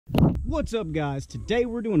What's up, guys? Today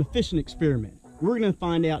we're doing a fishing experiment. We're going to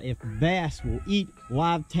find out if bass will eat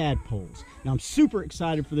live tadpoles. Now I'm super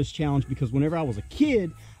excited for this challenge because whenever I was a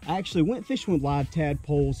kid, I actually went fishing with live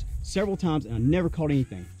tadpoles several times and I never caught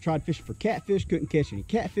anything. Tried fishing for catfish, couldn't catch any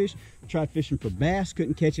catfish. Tried fishing for bass,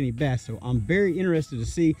 couldn't catch any bass. So I'm very interested to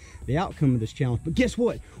see the outcome of this challenge. But guess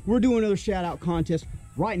what? We're doing another shout out contest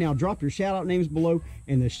right now. Drop your shout out names below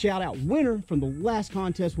and the shout out winner from the last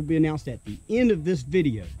contest will be announced at the end of this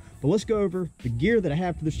video. But let's go over the gear that I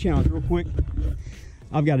have for this challenge real quick.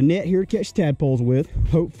 I've got a net here to catch tadpoles with.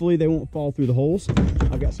 Hopefully they won't fall through the holes.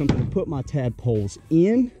 I've got something to put my tadpoles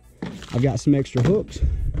in. I've got some extra hooks.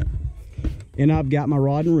 And I've got my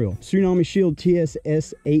rod and reel. Tsunami Shield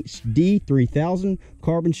TSS HD 3000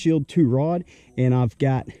 Carbon Shield 2 rod. And I've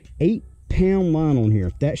got 8-pound line on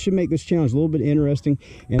here. That should make this challenge a little bit interesting.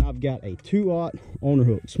 And I've got a 2/0 owner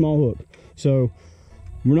hook, small hook. So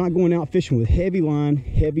we're not going out fishing with heavy line,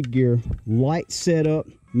 heavy gear, light setup,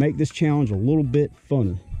 make this challenge a little bit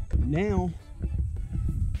funner. Now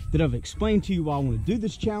that I've explained to you why I want to do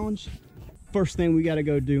this challenge, first thing we got to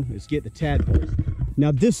go do is get the tadpoles.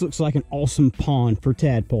 Now this looks like an awesome pond for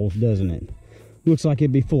tadpoles, doesn't it? Looks like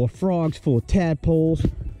it'd be full of frogs, full of tadpoles.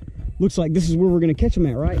 Looks like this is where we're going to catch them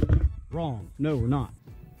at, right? Wrong. No, we're not.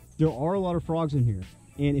 There are a lot of frogs in here.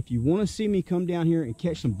 And if you want to see me come down here and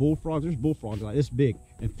catch some bullfrogs, there's bullfrogs like this big,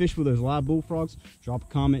 and fish with those live bullfrogs, drop a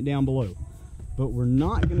comment down below. But we're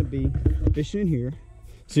not going to be fishing in here.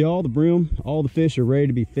 See, all the brim, all the fish are ready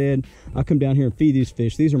to be fed. I come down here and feed these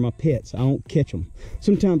fish. These are my pets. I don't catch them.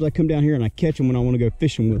 Sometimes I come down here and I catch them when I want to go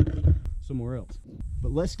fishing with them somewhere else.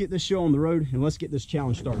 But let's get this show on the road and let's get this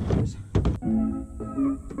challenge started, guys.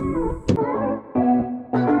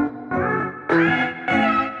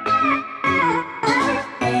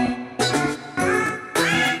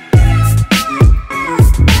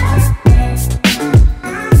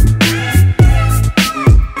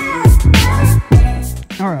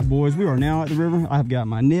 Alright boys, we are now at the river. I've got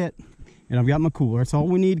my net and I've got my cooler. That's all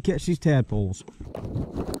we need to catch these tadpoles.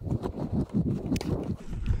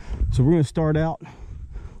 So we're going to start out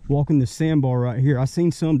walking this sandbar right here. I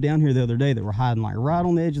seen some down here the other day that were hiding like right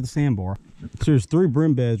on the edge of the sandbar. So there's 3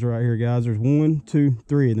 brim beds right here, guys. There's 1, 2,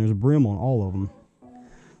 3, and there's a brim on all of them.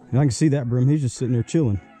 And I can see that brim. He's just sitting there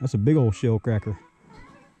chilling. That's a big old shell cracker.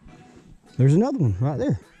 There's another one right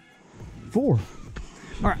there. 4.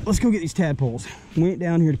 All right, let's go get these tadpoles. Went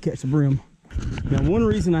down here to catch the brim. Now, one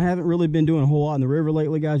reason I haven't really been doing a whole lot in the river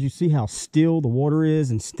lately, guys, you see how still the water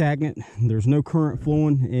is and stagnant. There's no current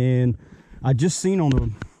flowing. And I just seen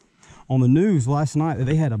on the news last night that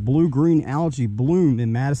they had a blue-green algae bloom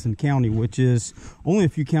in Madison County, which is only a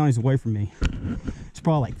few counties away from me. It's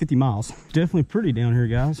probably like 50 miles. Definitely pretty down here,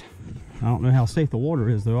 guys. I don't know how safe the water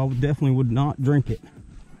is, though. I definitely would not drink it.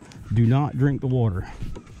 Do not drink the water.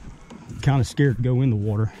 Kind of scared to go in the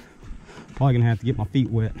water. Probably gonna have to get my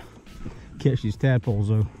feet wet. Catch these tadpoles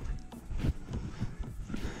though.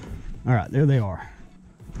 All right, there they are.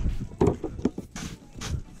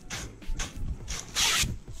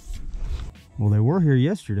 Well, they were here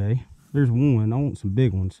yesterday. There's one. I want some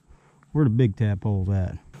big ones. Where are the big tadpoles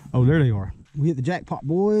at? Oh, there they are. We hit the jackpot,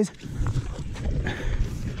 boys.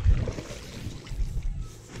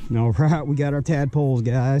 All right, we got our tadpoles,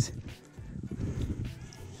 guys.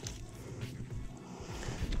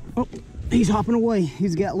 Oh, he's hopping away.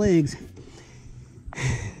 He's got legs.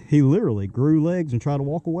 He literally grew legs and tried to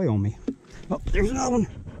walk away on me. Oh, there's another one.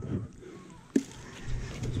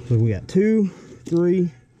 So we got 2,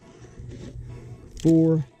 3,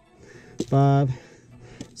 4, 5,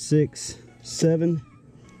 6, 7,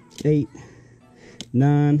 8,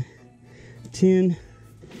 9, 10,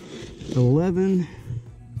 11.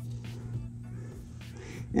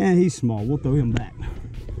 And he's small. We'll throw him back.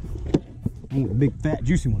 I want the big, fat,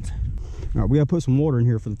 juicy ones. All right, we gotta put some water in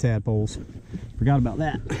here for the tadpoles. Forgot about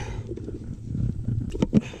that.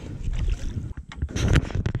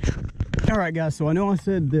 All right, guys, so I know I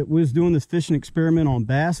said that we was doing this fishing experiment on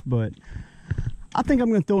bass, but I think I'm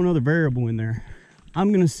gonna throw another variable in there.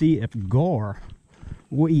 I'm gonna see if gar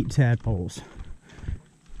will eat tadpoles.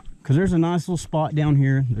 Because there's a nice little spot down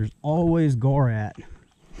here. There's always gar at.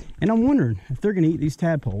 And I'm wondering if they're gonna eat these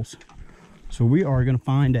tadpoles. So we are gonna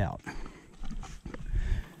find out.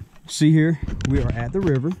 See here, we are at the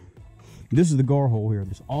river. This is the gar hole here.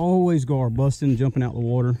 There's always gar busting, jumping out the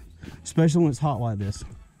water, especially when it's hot like this.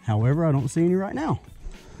 However, I don't see any right now.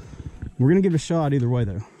 We're gonna give it a shot either way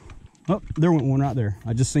though. Oh, there went one right there.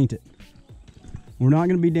 I just seen it. We're not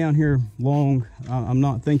gonna be down here long. I'm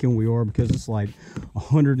not thinking we are because it's like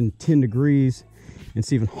 110 degrees. And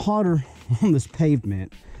it's even hotter on this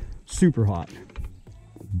pavement. Super hot.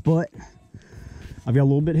 But I've got a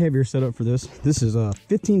little bit heavier setup for this. This is a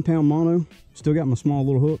 15-pound mono. Still got my small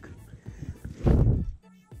little hook. And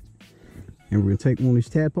we're gonna take one of these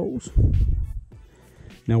tadpoles.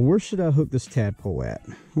 Now, where should I hook this tadpole at?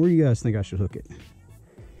 Where do you guys think I should hook it?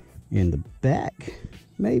 In the back,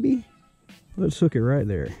 maybe? Let's hook it right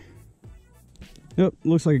there. Yep,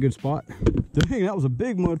 looks like a good spot. Dang, that was a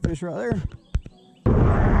big mudfish right there.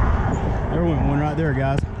 There went one right there,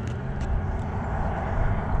 guys.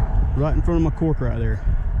 Right in front of my cork right there.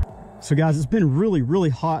 So guys, it's been really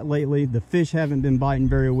hot lately. The fish haven't been biting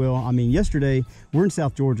very well. I mean, yesterday, we're in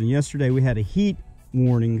South Georgia, and yesterday we had a heat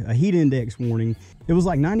warning, a heat index warning. It was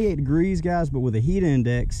like 98 degrees, guys, but with a heat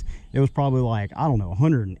index, it was probably like, I don't know,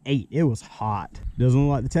 108. It was hot. Doesn't look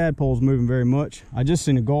like the tadpole's moving very much. I just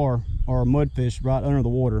seen a gar, or a mudfish, right under the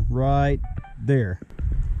water, right there.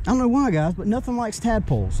 I don't know why, guys, but nothing likes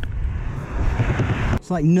tadpoles. It's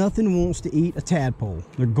like nothing wants to eat a tadpole.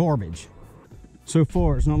 They're garbage. So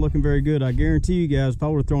far, it's not looking very good. I guarantee you guys, if I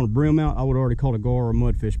would have thrown a brim out, I would have already caught a gar or a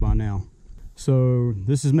mudfish by now. So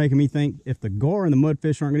this is making me think if the gar and the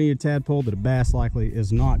mudfish aren't going to eat a tadpole, that a bass likely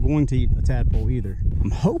is not going to eat a tadpole either.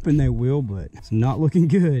 I'm hoping they will, but it's not looking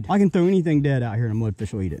good. I can throw anything dead out here and a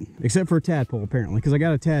mudfish will eat it, except for a tadpole apparently, because I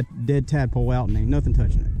got a dead tadpole out and ain't nothing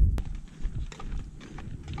touching it.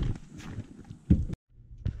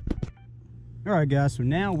 All right, guys, so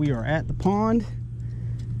now we are at the pond,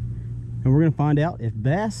 and we're going to find out if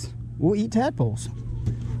bass will eat tadpoles.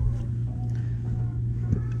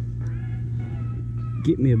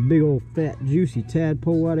 Get me a big old fat juicy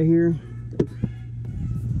tadpole out of here.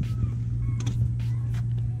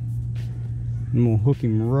 I'm gonna hook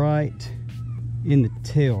him right in the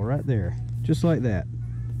tail, right there, just like that.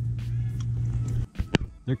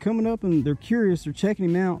 They're coming up and they're curious, they're checking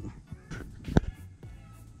him out.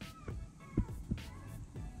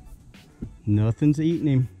 Nothing's eating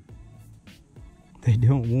him. They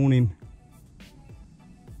don't want him.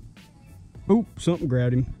 Oop, something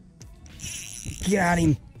grabbed him. Got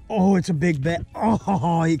him. Oh, it's a big bat.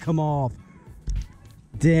 Oh, he come off.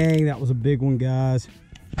 Dang, that was a big one, guys.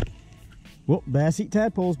 Well, bass eat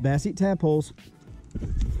tadpoles. Bass eat tadpoles.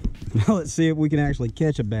 Now let's see if we can actually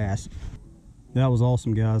catch a bass. That was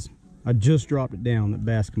awesome, guys. I just dropped it down. That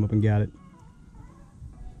bass come up and got it.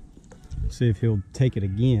 See if he'll take it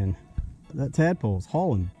again. That tadpole's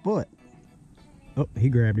hauling butt. Oh, he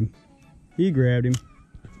grabbed him. He grabbed him.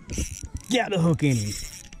 Got the hook in him.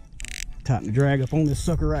 Tighten the drag up on this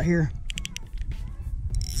sucker right here.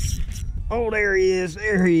 Oh, there he is.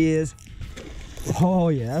 There he is. Oh,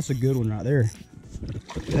 yeah, that's a good one right there.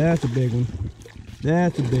 That's a big one.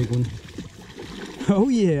 That's a big one. Oh,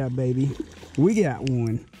 yeah, baby. We got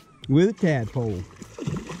one with a tadpole.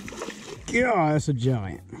 God, that's a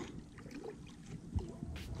giant.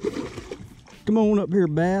 Come on up here,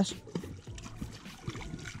 bass.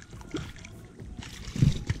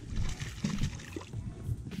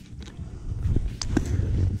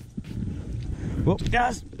 Well,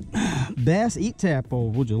 guys, bass eat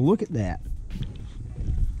tadpoles. Would you look at that?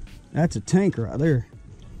 That's a tank right there.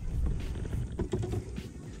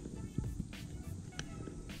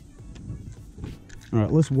 All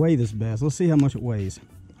right, let's weigh this bass. Let's see how much it weighs.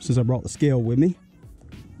 Since I brought the scale with me.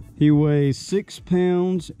 He weighs 6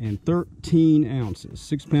 pounds and 13 ounces.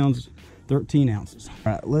 6 pounds, 13 ounces.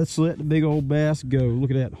 All right, let's let the big old bass go. Look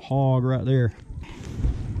at that hog right there.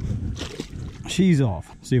 She's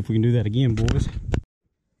off. See if we can do that again, boys.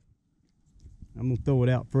 I'm gonna throw it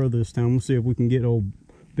out further this time. We'll see if we can get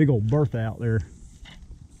big old Bertha out there.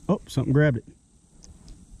 Oh, something grabbed it.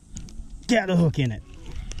 Got a hook in it.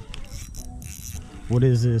 What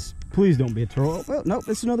is this? Please don't be a troll. Oh, well, nope,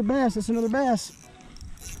 it's another bass. It's another bass.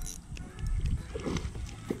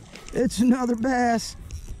 It's another bass.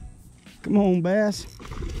 Come on, bass.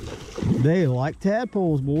 They like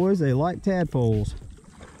tadpoles, boys. They like tadpoles.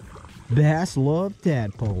 Bass love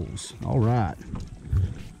tadpoles. All right.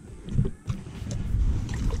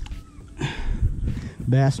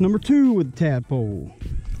 Bass number 2 with the tadpole.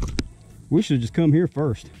 We should have just come here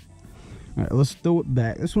first. All right, let's throw it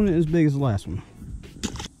back. This one isn't as big as the last one.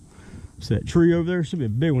 See that tree over there? Should be a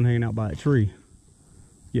big one hanging out by that tree.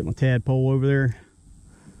 Get my tadpole over there.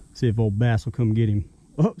 See if old bass will come get him.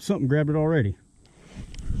 Oh, something grabbed it already.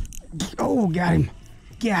 Oh, got him.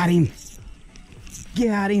 Got him.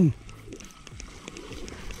 Got him.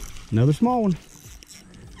 Another small one.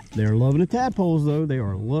 They're loving the tadpoles, though. They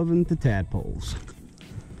are loving the tadpoles.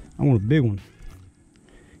 I want a big one.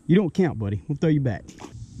 You don't count, buddy. We'll throw you back.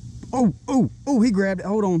 Oh, oh, oh, he grabbed it.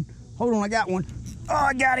 Hold on. Hold on, I got one. Oh,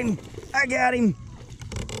 I got him. I got him.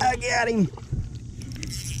 I got him.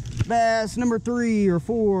 Bass number 3 or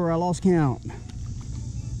 4. I lost count.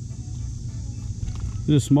 This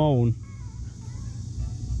is a small one.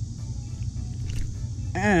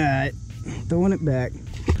 Alright, throwing it back.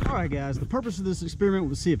 Alright guys, the purpose of this experiment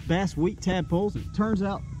was to see if bass will eat tadpoles, and it turns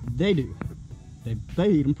out they do. They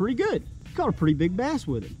eat them pretty good. Caught a pretty big bass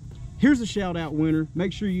with it. Here's a shout out winner.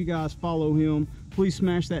 Make sure you guys follow him. Please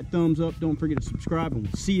smash that thumbs up. Don't forget to subscribe, and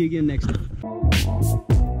we'll see you again next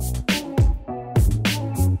time.